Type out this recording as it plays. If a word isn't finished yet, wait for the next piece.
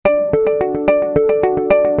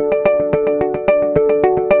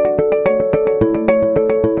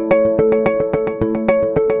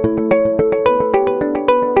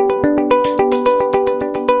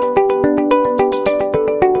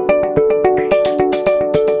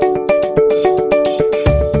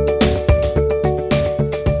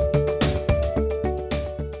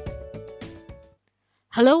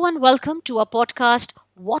Hello and welcome to our podcast,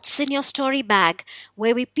 What's in Your Story Bag,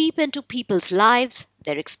 where we peep into people's lives,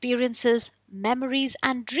 their experiences, memories,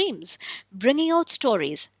 and dreams, bringing out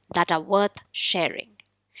stories that are worth sharing.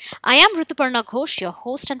 I am Rituparna Ghosh, your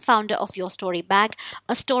host and founder of Your Story Bag,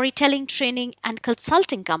 a storytelling, training, and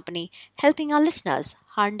consulting company helping our listeners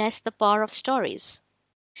harness the power of stories.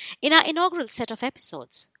 In our inaugural set of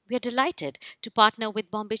episodes, we are delighted to partner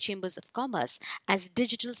with Bombay Chambers of Commerce as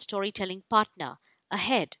digital storytelling partner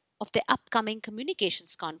ahead of the upcoming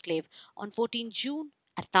Communications Conclave on 14 June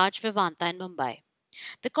at Taj Vivanta in Mumbai.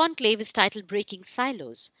 The conclave is titled Breaking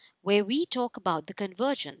Silos, where we talk about the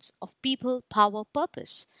convergence of people, power,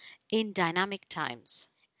 purpose in dynamic times.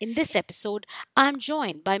 In this episode, I am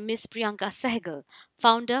joined by Ms. Priyanka Sehgal,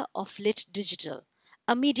 founder of Lit Digital,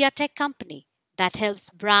 a media tech company that helps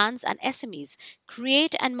brands and SMEs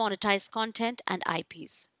create and monetize content and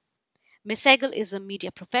IPs. Ms. Sehgal is a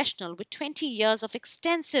media professional with 20 years of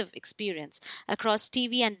extensive experience across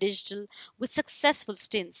TV and digital, with successful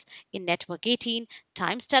stints in Network 18,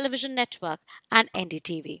 Times Television Network, and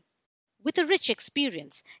NDTV. With a rich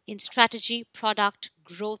experience in strategy, product,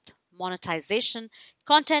 growth, monetization,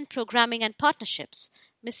 content programming, and partnerships,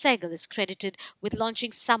 Ms. Sehgal is credited with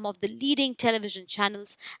launching some of the leading television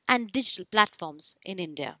channels and digital platforms in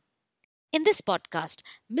India. In this podcast,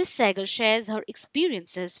 Ms. Sehgal shares her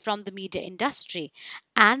experiences from the media industry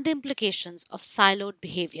and the implications of siloed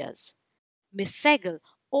behaviors. Ms. Sehgal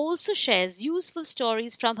also shares useful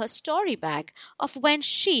stories from her story bag of when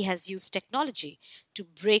she has used technology to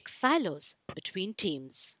break silos between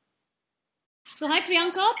teams. So, hi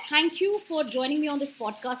Priyanka, thank you for joining me on this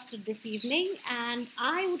podcast this evening. And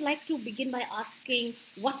I would like to begin by asking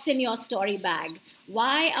what's in your story bag?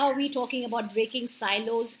 Why are we talking about breaking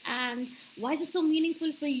silos? And why is it so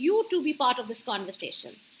meaningful for you to be part of this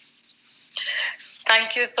conversation?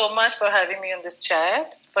 Thank you so much for having me on this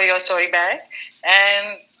chat for your story bag.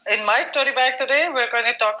 And in my story bag today, we're going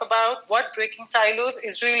to talk about what breaking silos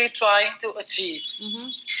is really trying to achieve.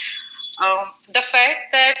 The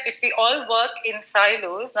fact that if we all work in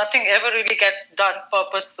silos, nothing ever really gets done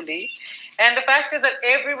purposefully. And the fact is that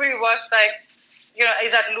everybody works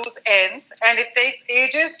is at loose ends, and it takes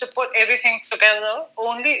ages to put everything together,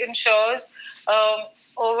 only ensures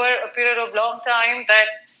over a period of long time that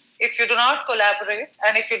if you do not collaborate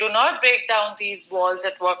and if you do not break down these walls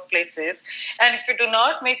at workplaces and if you do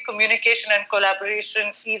not make communication and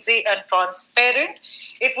collaboration easy and transparent,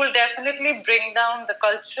 it will definitely bring down the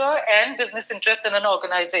culture and business interest in an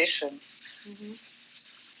organization. Mm-hmm.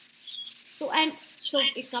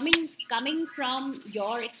 Coming from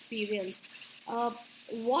your experience,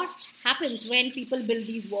 what happens when people build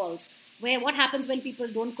these walls? What happens when people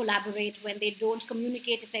don't collaborate, when they don't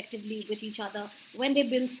communicate effectively with each other, when they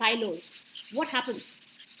build silos? What happens?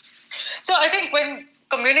 So I think when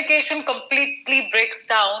communication completely breaks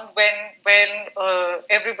down, when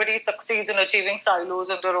everybody succeeds in achieving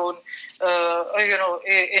silos in their own,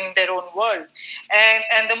 in their own world,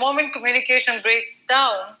 and the moment communication breaks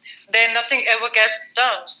down, then nothing ever gets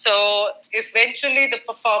done. So eventually the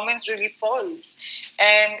performance really falls,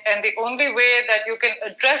 and the only way that you can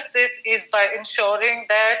address this is by ensuring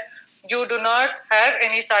that you do not have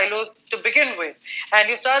any silos to begin with. And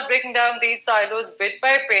you start breaking down these silos bit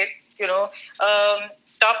by bit,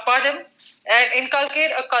 top bottom, and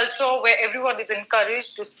inculcate a culture where everyone is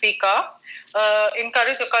encouraged to speak up,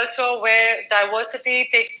 encourage a culture where diversity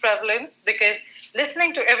takes prevalence, because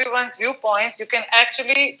listening to everyone's viewpoints, you can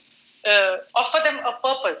actually offer them a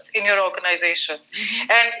purpose in your organization.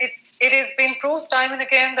 Mm-hmm. And it has been proved time and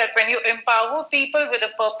again that when you empower people with a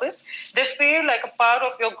purpose, they feel like a part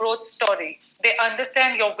of your growth story. They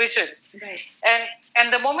understand your vision. Right.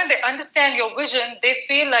 And the moment they understand your vision, they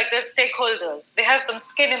feel like they're stakeholders. They have some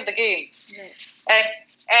skin in the game. Right.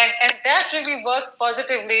 And that really works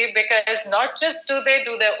positively, because not just do they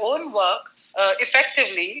do their own work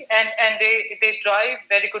effectively and they drive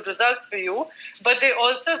very good results for you, but they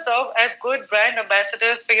also serve as good brand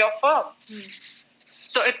ambassadors for your firm.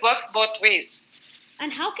 So it works both ways.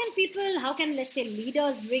 And how can let's say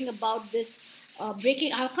leaders bring about this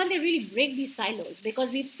breaking? How can they really break these silos? Because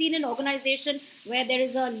we've seen an organization where there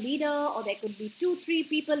is a leader, or there could be 2-3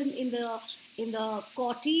 people in the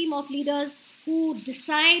core team of leaders who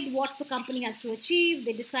decide what the company has to achieve.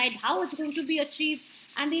 They decide how it's going to be achieved,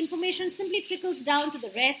 and the information simply trickles down to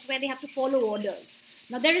the rest, where they have to follow orders.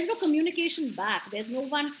 Now, there is no communication back. There's no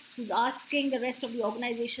one who's asking the rest of the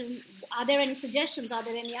organization, are there any suggestions? Are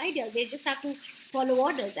there any ideas? They just have to follow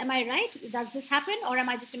orders. Am I right? Does this happen, or am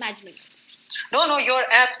I just imagining? No, you're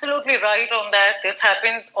absolutely right on that. This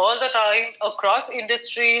happens all the time across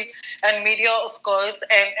industries and media, of course.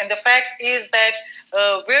 And the fact is that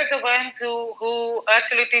we're the ones who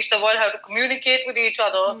actually teach the world how to communicate with each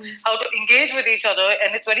other, how to engage with each other.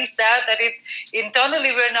 And it's very sad that it's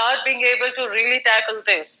internally we're not being able to really tackle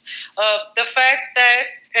this. The fact that,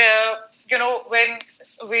 when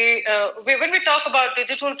we talk about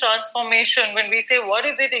digital transformation, when we say what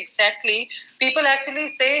is it exactly, people actually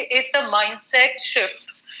say it's a mindset shift,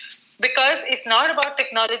 because it's not about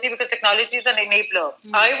technology, because technology is an enabler.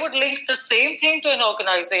 I would link the same thing to an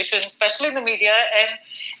organization, especially in the media,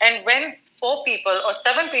 and when 4 people or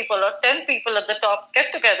 7 people or 10 people at the top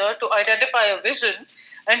get together to identify a vision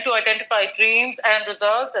and to identify dreams and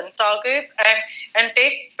results and targets, and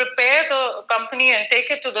prepare the company and take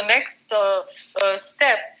it to the next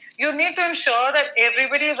step, you need to ensure that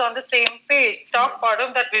everybody is on the same page. Top part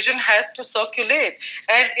of that vision has to circulate,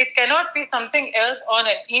 and it cannot be something else on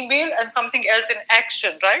an email and something else in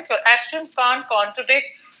action, right? Your actions can't contradict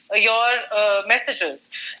your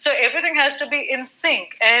messages. So everything has to be in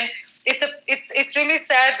sync, and it's really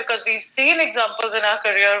sad, because we've seen examples in our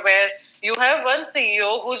career where you have one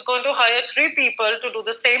CEO who's going to hire 3 people to do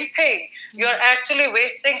the same thing. You're actually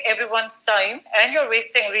wasting everyone's time, and you're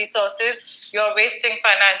wasting resources. You're wasting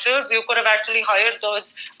financials. You could have actually hired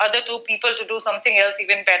those other 2 people to do something else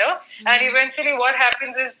even better. And eventually, what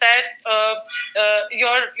happens is that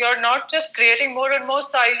you're not just creating more and more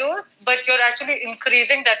silos, but you're actually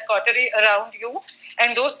increasing that coterie around you.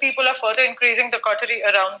 And those people are further increasing the coterie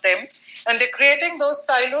around them. And they're creating those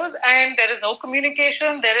silos, and there is no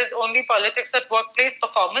communication. There is only politics at workplace.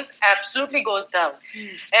 Performance absolutely goes down.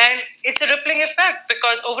 And it's a rippling effect,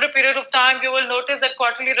 because over a period of time, you will notice that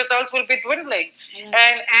quarterly results will be dwindling.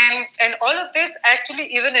 And all of this actually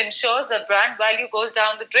even ensures that brand value goes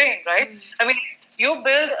down the drain, right? I mean, you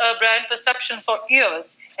build a brand perception for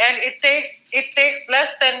years, and it takes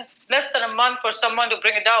less than a month for someone to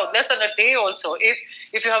bring it down, less than a day also,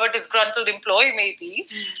 if you have a disgruntled employee maybe,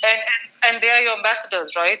 and they are your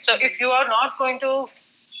ambassadors, right? So if you are not going to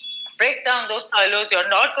break down those silos, you're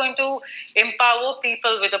not going to empower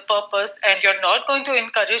people with a purpose, and you're not going to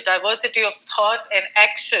encourage diversity of thought and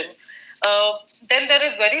action, then there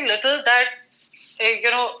is very little that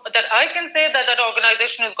that I can say that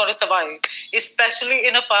organization is going to survive, especially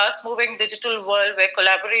in a fast-moving digital world where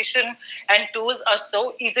collaboration and tools are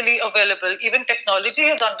so easily available. Even technology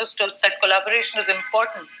has understood that collaboration is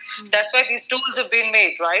important. That's why these tools have been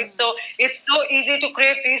made, right? So it's so easy to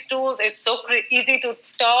create these tools. It's so easy to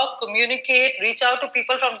talk, communicate, reach out to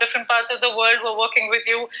people from different parts of the world who are working with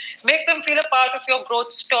you, make them feel a part of your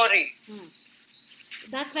growth story.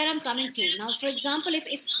 That's where I'm coming to. Now, for example, if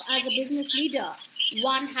as a business leader,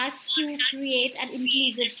 one has to create an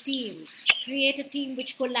inclusive team, create a team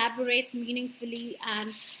which collaborates meaningfully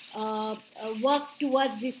and works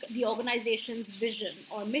towards the organization's vision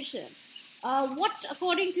or mission, what,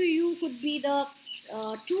 according to you, could be the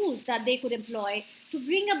tools that they could employ to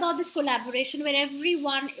bring about this collaboration where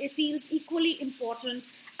everyone feels equally important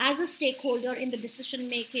as a stakeholder in the decision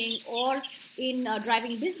making or in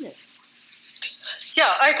driving business?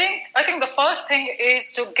 Yeah, I think the first thing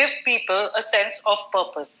is to give people a sense of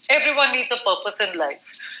purpose. Everyone needs a purpose in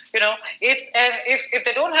life. And if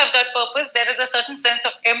they don't have that purpose, there is a certain sense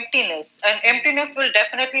of emptiness, and emptiness will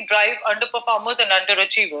definitely drive underperformers and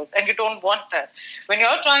underachievers, and you don't want that. When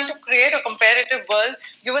you're trying to create a comparative world,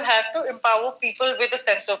 you will have to empower people with a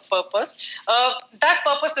sense of purpose. That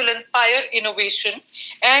purpose will inspire innovation,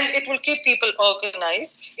 and it will keep people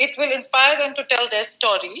organized. It will inspire them to tell their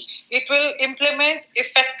story. It will implement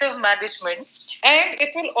effective management, and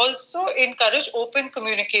it will also encourage open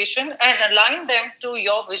communication and align them to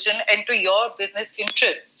your vision and to your business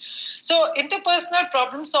interests. So interpersonal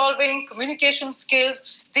problem solving, communication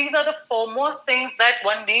skills, these are the foremost things that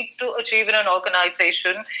one needs to achieve in an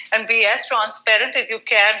organization, and be as transparent as you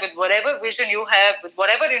can with whatever vision you have, with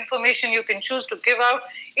whatever information you can choose to give out.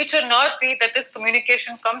 It should not be that this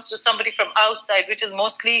communication comes to somebody from outside, which is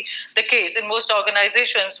mostly the case in most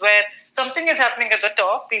organizations, where something is happening at the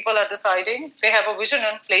top, people are deciding, they have a vision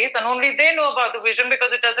in place, and only they know about the vision,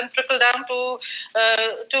 because it doesn't trickle down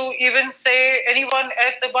to even say anyone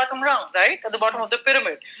at the bottom rung, right, at the bottom of the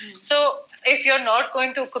pyramid. So if you're not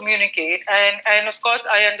going to communicate, and of course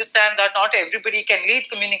I understand that not everybody can lead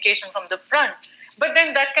communication from the front, but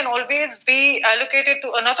then that can always be allocated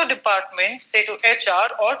to another department, say to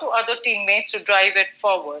HR or to other teammates to drive it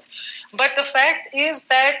forward. But the fact is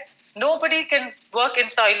that nobody can work in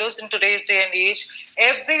silos in today's day and age.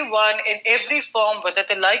 Everyone in every form, whether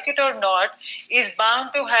they like it or not, is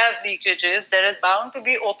bound to have leakages. There is bound to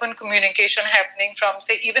be open communication happening from,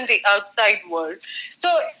 say, even the outside world.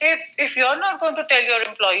 So if you're not going to tell your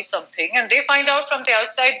employees something and they find out from the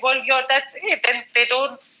outside world, that's it, then they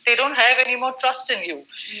don't they don't have any more trust in you.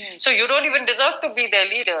 So you don't even deserve to be their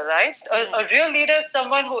leader, right? A real leader is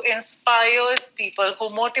someone who inspires people, who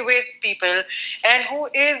motivates people, and who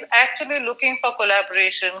is actually looking for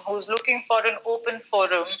collaboration, who's looking for an open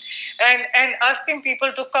forum, and asking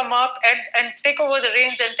people to come up and take over the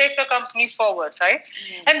reins and take the company forward, right?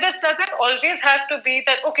 And this doesn't always have to be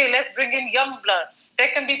that, okay, let's bring in young blood. There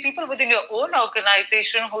can be people within your own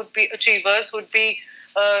organization who'd be achievers, who'd be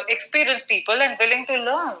experienced people and willing to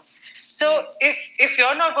learn. So if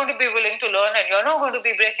you're not going to be willing to learn and you're not going to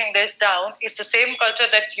be breaking this down, it's the same culture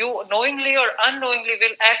that you knowingly or unknowingly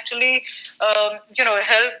will actually,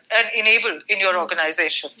 help and enable in your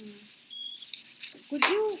organization. Could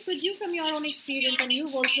you from your own experience, and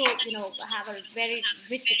you've also have a very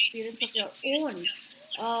rich experience of your own,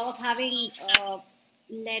 of having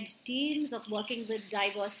led teams, of working with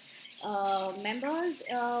diverse members,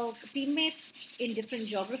 teammates in different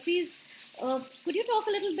geographies. Could you talk a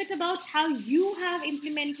little bit about how you have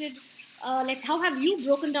implemented, how have you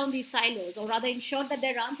broken down these silos, or rather ensured that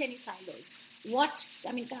there aren't any silos?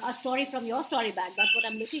 A story from your story bag, that's what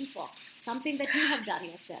I'm looking for. Something that you have done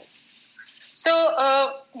yourself. So,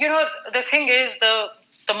 the thing is,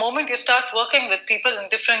 the moment you start working with people in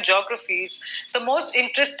different geographies, the most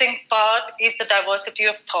interesting part is the diversity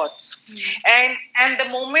of thoughts. And the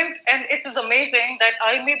moment, and it is amazing that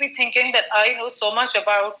I may be thinking that I know so much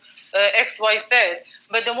about X, Y, Z,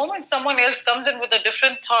 but the moment someone else comes in with a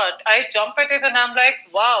different thought, I jump at it and I'm like,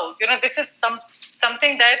 wow, this is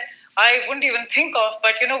something that I wouldn't even think of,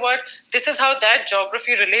 but you know what? This is how that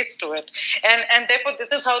geography relates to it. And therefore,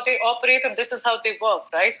 this is how they operate and this is how they work,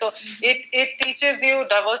 right? So it teaches you,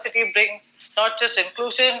 diversity brings not just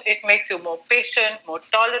inclusion, it makes you more patient, more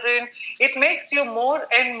tolerant. It makes you more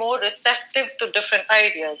and more receptive to different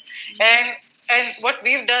ideas. And what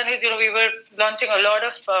we've done is, we were launching a lot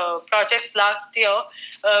of projects last year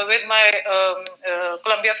with my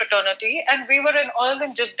Columbia fraternity, and we were in all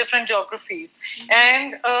in different geographies.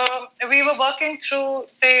 And we were working through,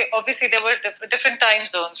 say, obviously there were different time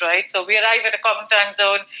zones, right? So we arrive at a common time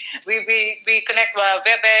zone, we connect via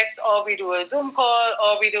WebEx, or we do a Zoom call,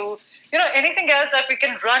 or we do, anything else that we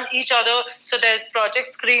can run each other. So there's project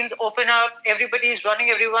screens open up, everybody's running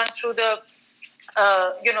everyone through the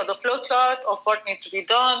the flow chart of what needs to be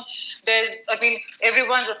done.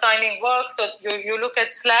 Everyone's assigning work. So you look at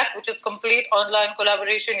Slack, which is complete online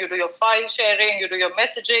collaboration. You do your file sharing, you do your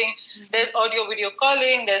messaging. There's audio, video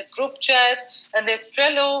calling, there's group chats, and there's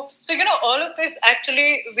Trello. So, all of this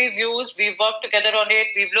actually we've worked together on it.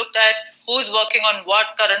 We've looked at who's working on what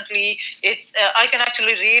currently. I can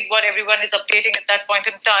actually read what everyone is updating at that point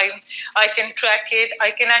in time. I can track it.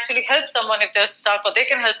 I can actually help someone if they're stuck, or they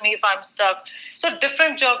can help me if I'm stuck. So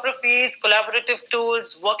different geographies, collaborative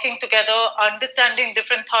tools, working together, understanding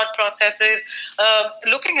different thought processes,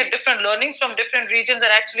 looking at different learnings from different regions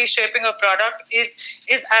and actually shaping a product is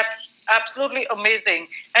absolutely amazing.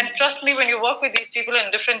 And trust me, when you work with these people in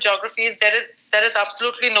different geographies, there is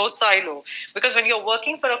absolutely no silo. Because when you're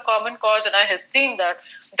working for a common cause, and I have seen that,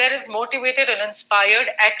 there is motivated and inspired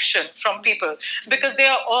action from people because they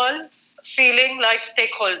are all feeling like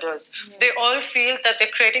stakeholders. They all feel that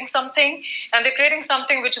they're creating something, and they're creating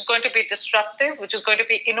something which is going to be disruptive, which is going to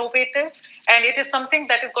be innovative, and it is something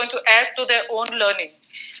that is going to add to their own learning.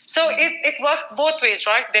 So it works both ways,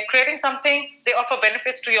 right? They're creating something, they offer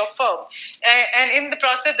benefits to your firm. And in the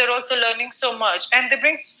process, they're also learning so much. And they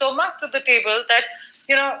bring so much to the table that,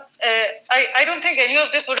 I don't think any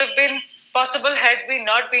of this would have been possible had we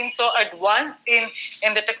not been so advanced in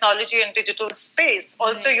the technology and digital space.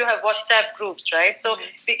 Also, you have WhatsApp groups, right? So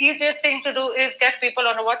the easiest thing to do is get people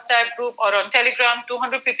on a WhatsApp group or on Telegram.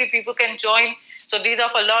 250 people can join. So these are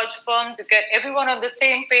for large firms. You get everyone on the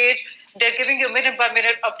same page. They're giving you minute by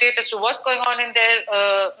minute update as to what's going on in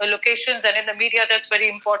their locations and in the media. That's very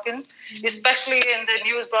important, especially in the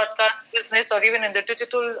news broadcast business or even in the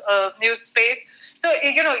digital news space. So,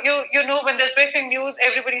 you know, when there's breaking news,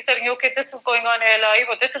 everybody's saying, okay, this is going on air live,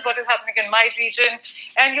 or this is what is happening in my region.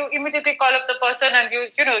 And you immediately call up the person and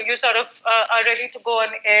you sort of are ready to go on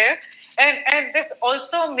air. And this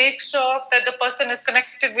also makes sure that the person is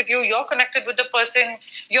connected with you. You're connected with the person.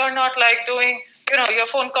 You're not like doing, your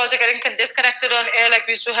phone calls are getting disconnected on air like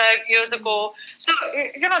we used to have years ago. So,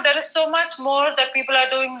 there is so much more that people are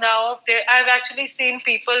doing now. I've actually seen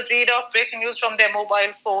people read off breaking news from their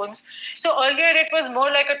mobile phones. So earlier it was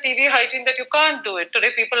more like a TV hygiene that you can't do it.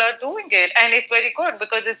 Today people are doing it. And it's very good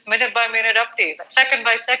because it's minute by minute update, second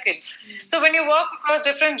by second. So when you walk across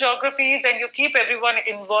different geographies and you keep everyone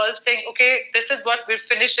involved saying, okay, this is what we've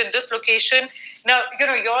finished in this location. Now,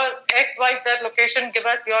 your XYZ location, give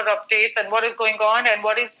us your updates and what is going on and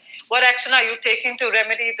what is what action are you taking to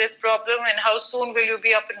remedy this problem, and how soon will you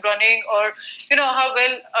be up and running, or how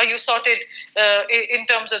well are you sorted in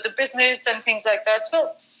terms of the business and things like that.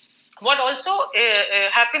 So what also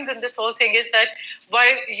happens in this whole thing is that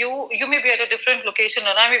while you may be at a different location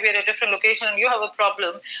and I may be at a different location and you have a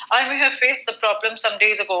problem, I may have faced the problem some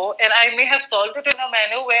days ago and I may have solved it in a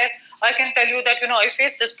manner where I can tell you that I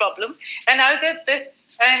faced this problem and I did this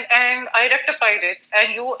and I rectified it,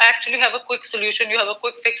 and you actually have a quick solution, you have a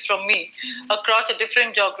quick fix from me across a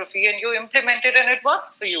different geography, and you implement it and it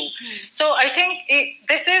works for you. So I think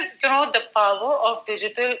this is the power of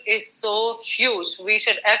digital is so huge. We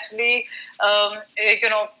should actually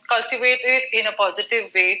cultivate it in a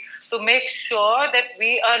positive way to make sure that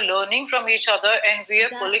we are learning from each other and we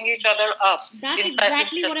are pulling each other up. That's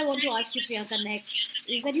exactly what I want to ask you, Priyanka, next.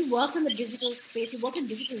 Is that you worked in the digital space, you work in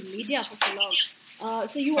digital media for so long.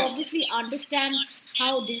 So you obviously understand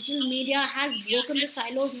how digital media has broken the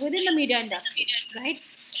silos within the media industry, right?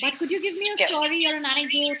 But could you give me a story or an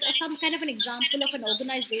anecdote or some kind of an example of an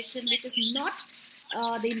organization which is not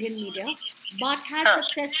the Indian media, but has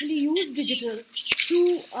successfully used digital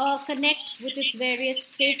to connect with its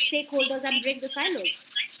various stakeholders and break the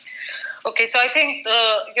silos? Okay, so I think,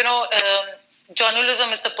 journalism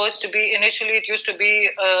is supposed to be, initially it used to be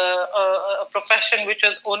a profession which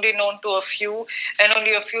was only known to a few, and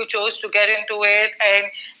only a few chose to get into it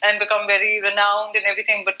and become very renowned and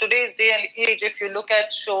everything. But today's day and age, if you look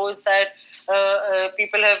at shows that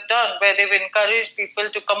people have done, where they've encouraged people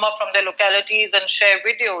to come up from their localities and share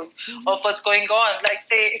videos of what's going on. Like,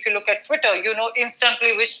 say, if you look at Twitter, you know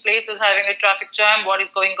instantly which place is having a traffic jam, what is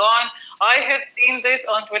going on. I have seen this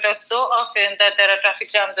on Twitter so often that there are traffic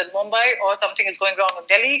jams in Mumbai, or something is going wrong in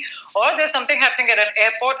Delhi, or there's something happening at an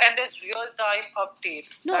airport, and there's real-time update.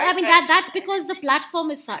 No, right? I mean that's because the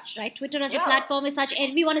platform is such, right? Twitter as a platform is such.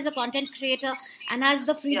 Everyone is a content creator and has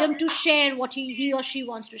the freedom to share what he or she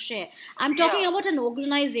wants to share. I'm talking about an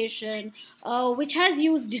organization which has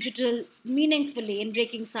used digital meaningfully in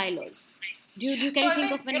breaking silos. Can you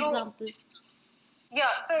think of an example? Yeah,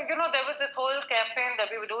 so there was this whole campaign that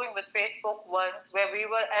we were doing with Facebook once, where we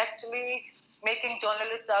were actually making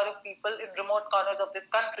journalists out of people in remote corners of this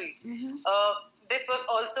country. This was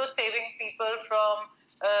also saving people from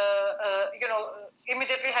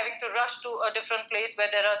immediately having to rush to a different place where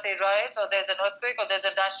there are, say, riots, or there's an earthquake, or there's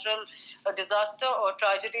a natural disaster or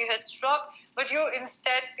tragedy has struck. But you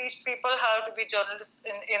instead teach people how to be journalists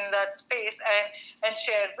in that space and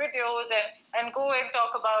share videos and go and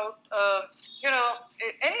talk about,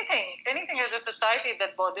 anything as a society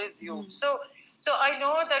that bothers you. So I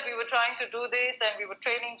know that we were trying to do this, and we were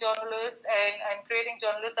training journalists and creating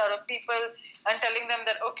journalists out of people and telling them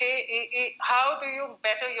that, okay, how do you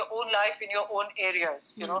better your own life in your own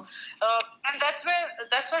areas, and that's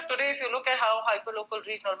where today, if you look at how hyperlocal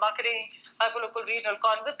regional marketing, hyperlocal regional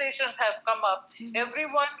conversations have come up,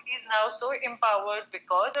 everyone is now so empowered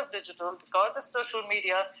because of digital, because of social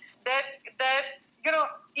media, that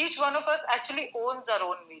each one of us actually owns our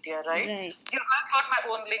own media, right? I've got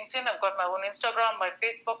my own LinkedIn, I've got my own Instagram, my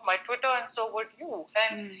Facebook, my Twitter, and so would you.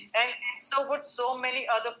 And so would so many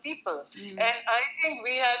other people. And I think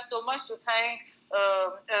we have so much to thank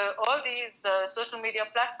all these social media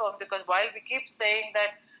platforms, because while we keep saying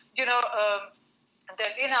that,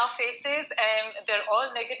 they're in our faces and they're all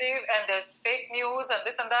negative and there's fake news and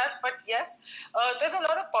this and that, but yes, there's a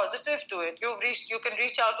lot of positive to it. You can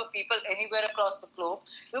reach out to people anywhere across the globe.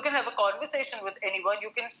 You can have a conversation with anyone.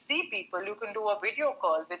 You can see people. You can do a video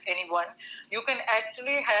call with anyone. You can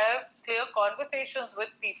actually have clear conversations with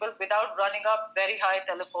people without running up very high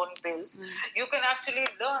telephone bills. You can actually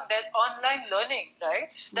learn. There's online learning, right?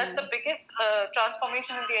 That's the biggest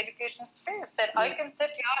transformation in the education space, that I can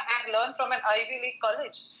sit here and learn from an Ivy League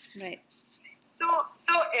college. Right.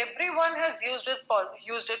 So everyone has used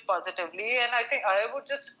it positively, and I think I would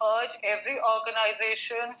just urge every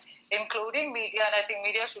organization, including media, and I think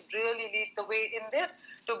media should really lead the way in this,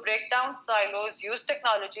 to break down silos, use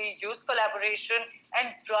technology, use collaboration,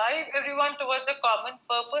 and drive everyone towards a common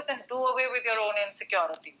purpose and do away with your own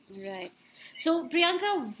insecurities. Right. So,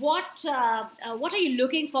 Priyanka, what are you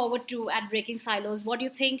looking forward to at Breaking Silos? What do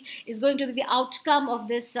you think is going to be the outcome of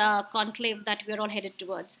this conclave that we're all headed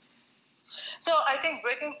towards? So I think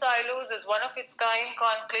Breaking Silos is one of its kind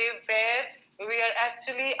conclave where we are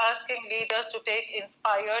actually asking leaders to take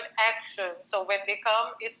inspired action. So when they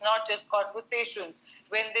come, it's not just conversations.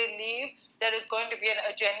 when they leave, there is going to be an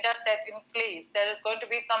agenda set in place. There is going to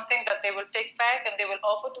be something that they will take back and they will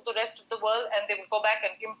offer to the rest of the world, and they will go back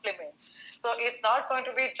and implement. So it's not going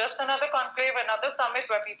to be just another conclave, another summit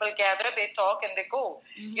where people gather, they talk, and they go.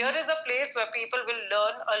 Here is a place where people will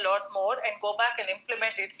learn a lot more and go back and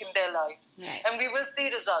implement it in their lives. Right. And we will see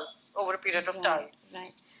results over a period of time.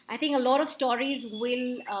 Right. I think a lot of stories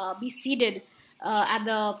will be seeded at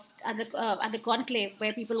the conclave,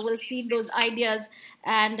 where people will see those ideas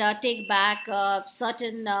and take back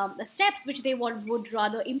certain steps which they would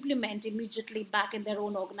rather implement immediately back in their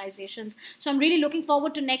own organizations. So I'm really looking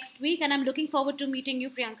forward to next week, and I'm looking forward to meeting you,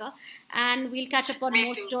 Priyanka. And we'll catch up on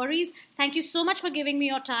more stories. Thank you so much for giving me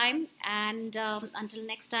your time. And until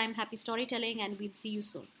next time, happy storytelling, and we'll see you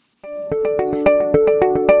soon.